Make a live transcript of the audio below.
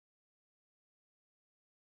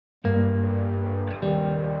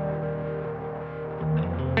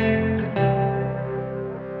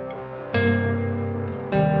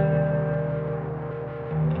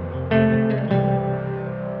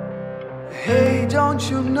Hey, don't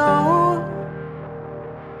you know?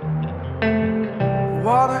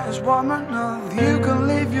 Water is warm enough, you can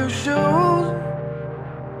leave your shoes.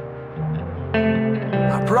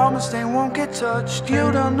 I promise they won't get touched,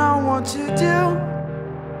 you don't know what to do.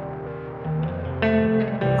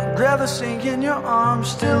 I'd rather sink in your arms,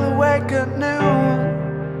 still awake at noon.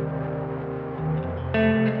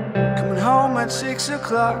 Coming home at 6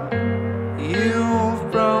 o'clock,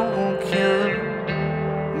 you've broken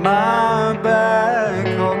my back.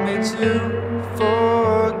 Hold me to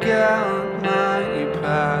forget my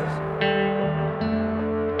past.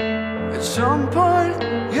 At some point,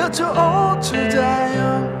 you're too old to die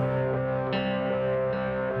young.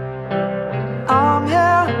 I'm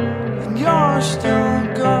here and you're still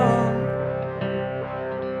gone.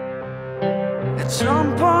 At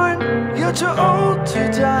some point, you're too old to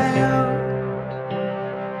die young.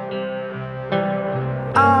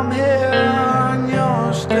 I'm here and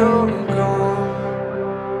you're still gone.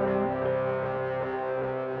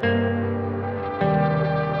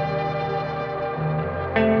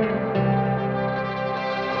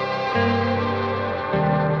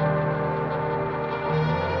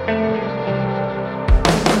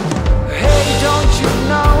 Hey, don't you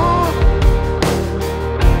know?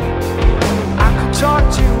 I could talk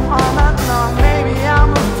to you all night long. Maybe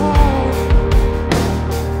I'm a fool,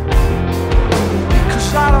 because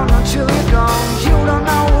I don't know till you're gone. You don't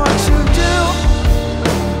know what to do.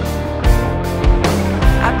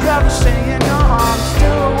 I'd rather stay in your arms,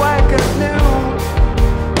 still awake at noon.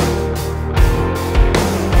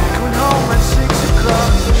 Coming home at 6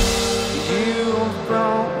 o'clock, you've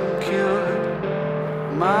broken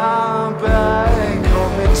my back.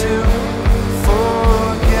 Hold me to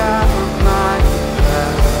forget my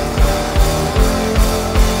past.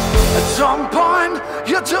 At some point,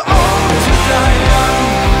 you're too